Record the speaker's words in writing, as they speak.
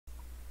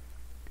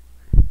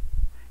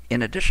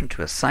In addition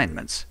to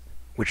assignments,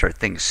 which are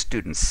things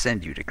students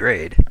send you to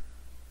grade,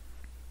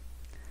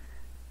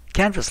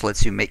 Canvas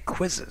lets you make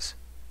quizzes,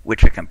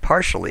 which it can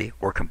partially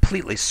or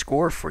completely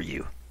score for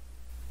you.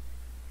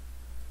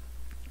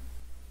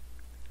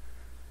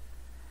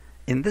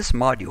 In this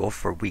module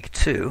for week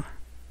 2,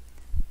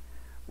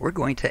 we're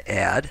going to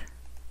add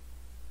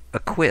a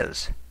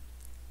quiz,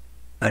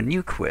 a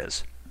new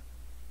quiz.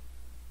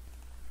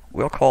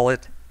 We'll call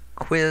it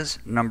quiz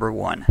number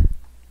 1.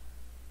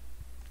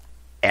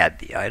 Add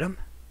the item,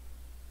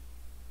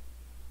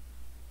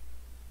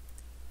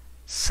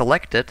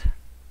 select it,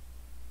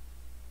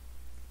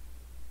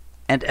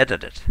 and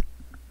edit it.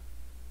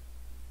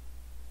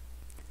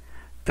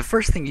 The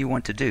first thing you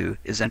want to do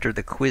is enter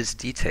the quiz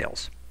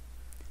details.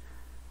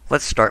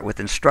 Let's start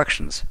with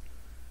instructions.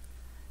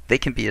 They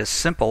can be as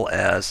simple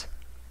as,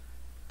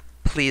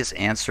 please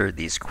answer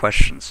these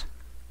questions.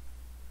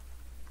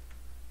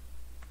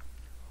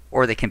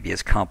 Or they can be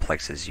as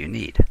complex as you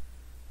need.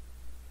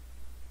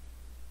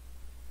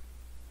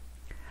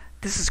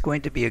 This is going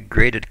to be a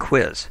graded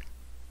quiz.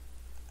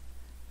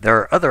 There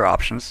are other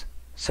options,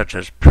 such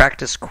as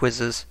practice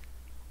quizzes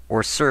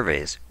or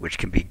surveys, which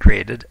can be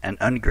graded and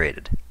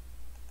ungraded.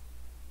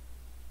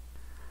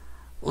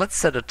 Let's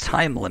set a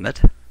time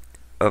limit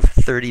of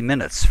 30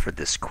 minutes for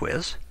this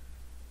quiz,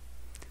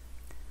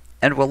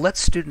 and we'll let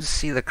students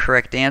see the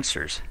correct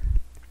answers,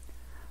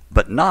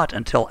 but not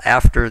until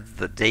after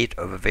the date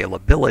of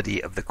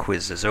availability of the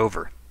quiz is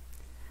over.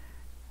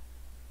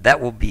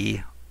 That will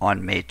be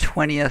on May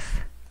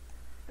 20th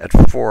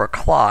at 4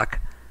 o'clock,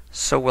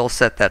 so we'll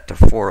set that to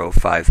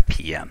 4:05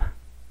 p.m.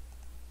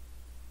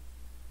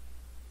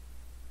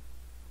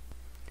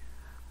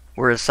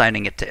 We're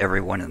assigning it to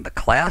everyone in the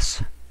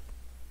class.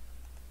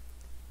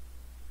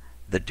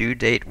 The due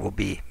date will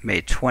be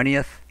May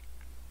 20th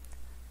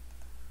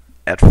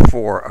at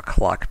 4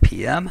 o'clock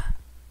p.m.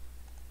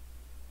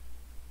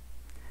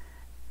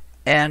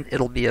 and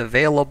it'll be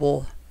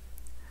available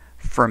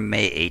from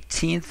May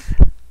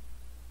 18th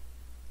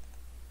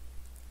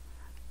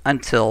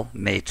until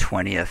May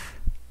 20th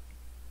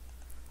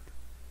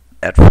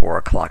at 4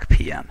 o'clock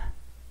p.m.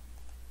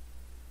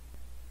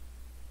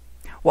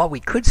 While we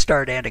could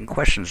start adding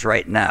questions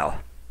right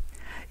now,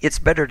 it's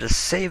better to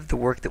save the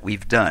work that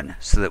we've done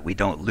so that we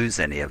don't lose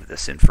any of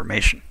this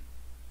information.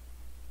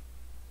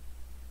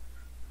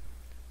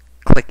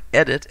 Click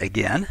Edit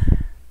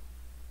again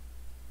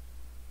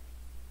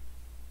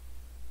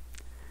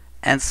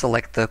and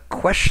select the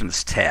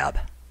Questions tab.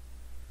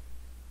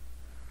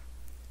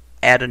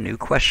 Add a new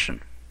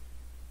question.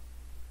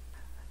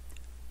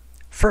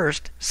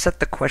 First, set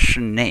the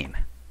question name.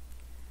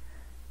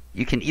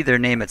 You can either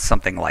name it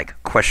something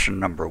like question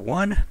number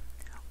 1,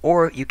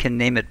 or you can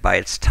name it by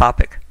its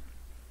topic.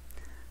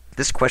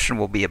 This question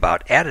will be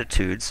about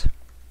attitudes,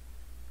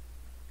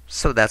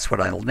 so that's what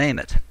I'll name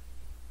it.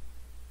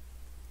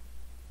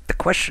 The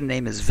question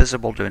name is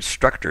visible to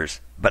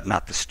instructors, but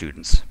not the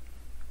students.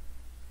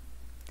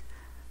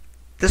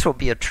 This will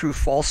be a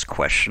true-false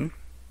question,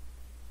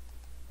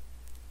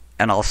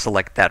 and I'll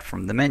select that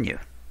from the menu.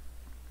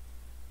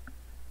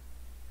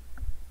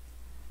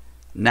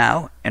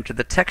 Now, enter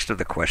the text of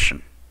the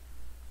question.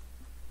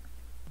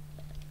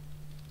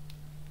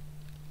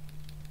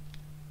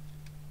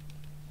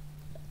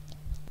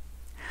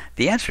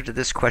 The answer to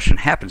this question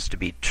happens to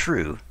be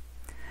true,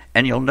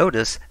 and you'll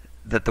notice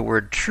that the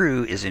word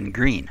true is in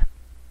green.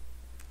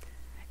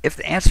 If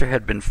the answer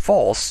had been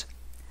false,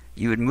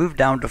 you would move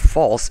down to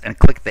false and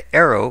click the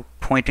arrow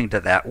pointing to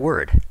that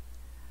word.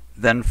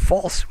 Then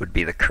false would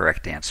be the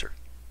correct answer.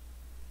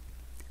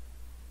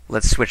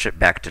 Let's switch it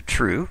back to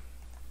true,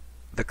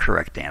 the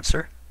correct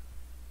answer.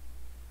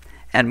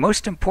 And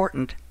most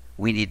important,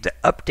 we need to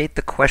update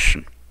the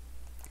question.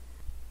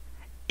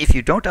 If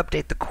you don't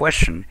update the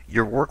question,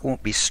 your work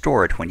won't be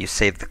stored when you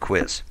save the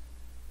quiz.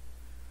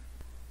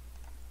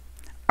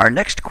 Our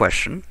next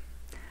question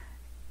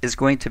is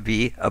going to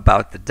be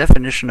about the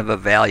definition of a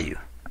value.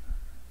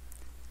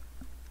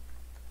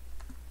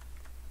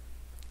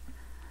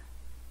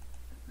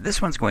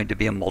 This one's going to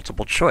be a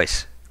multiple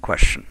choice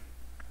question.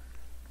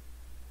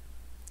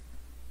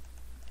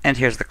 And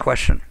here's the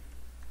question.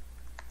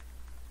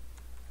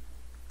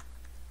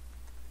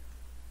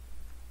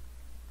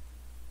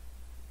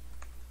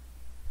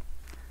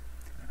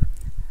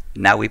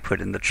 Now we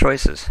put in the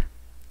choices.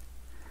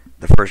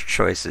 The first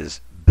choice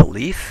is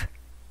belief.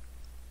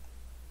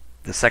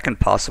 The second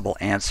possible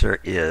answer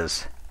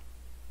is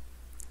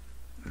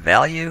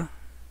value.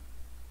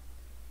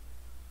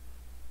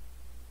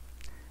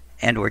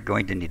 And we're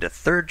going to need a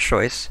third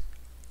choice.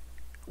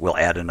 We'll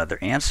add another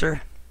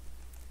answer.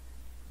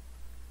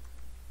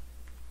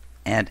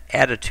 And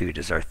attitude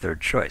is our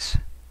third choice.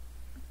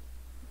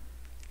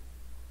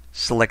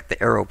 Select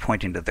the arrow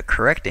pointing to the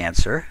correct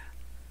answer,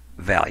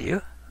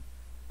 value.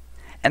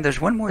 And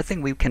there's one more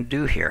thing we can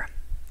do here.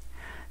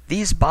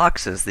 These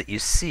boxes that you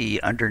see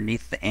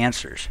underneath the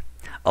answers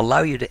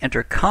allow you to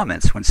enter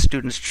comments when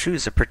students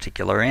choose a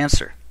particular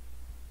answer.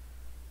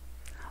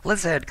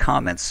 Let's add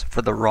comments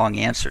for the wrong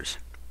answers.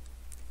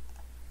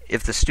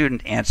 If the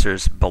student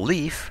answers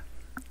belief,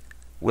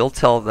 we'll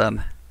tell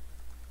them,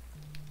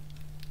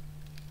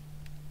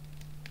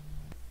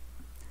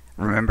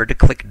 remember to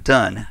click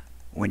Done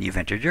when you've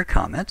entered your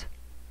comment.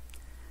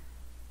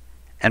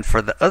 And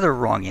for the other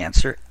wrong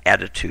answer,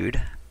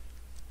 attitude,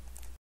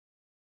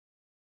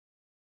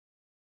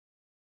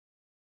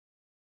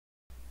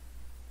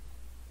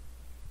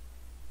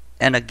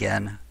 and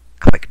again,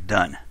 click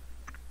Done.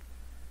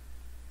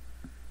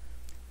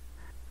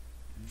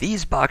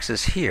 These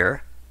boxes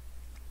here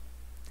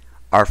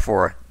are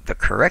for the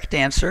correct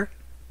answer,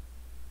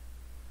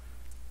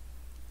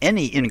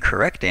 any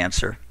incorrect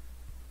answer,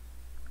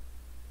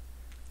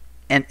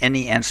 and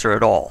any answer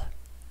at all.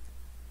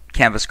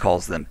 Canvas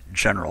calls them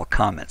general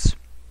comments.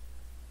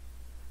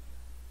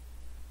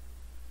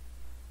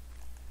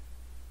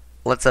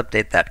 Let's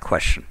update that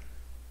question.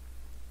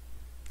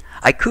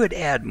 I could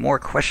add more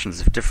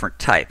questions of different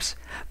types,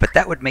 but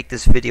that would make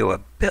this video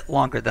a bit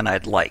longer than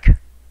I'd like.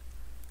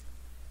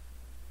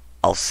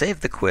 I'll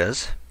save the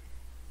quiz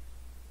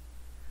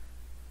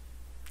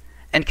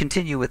and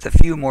continue with a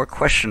few more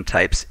question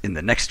types in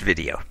the next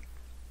video.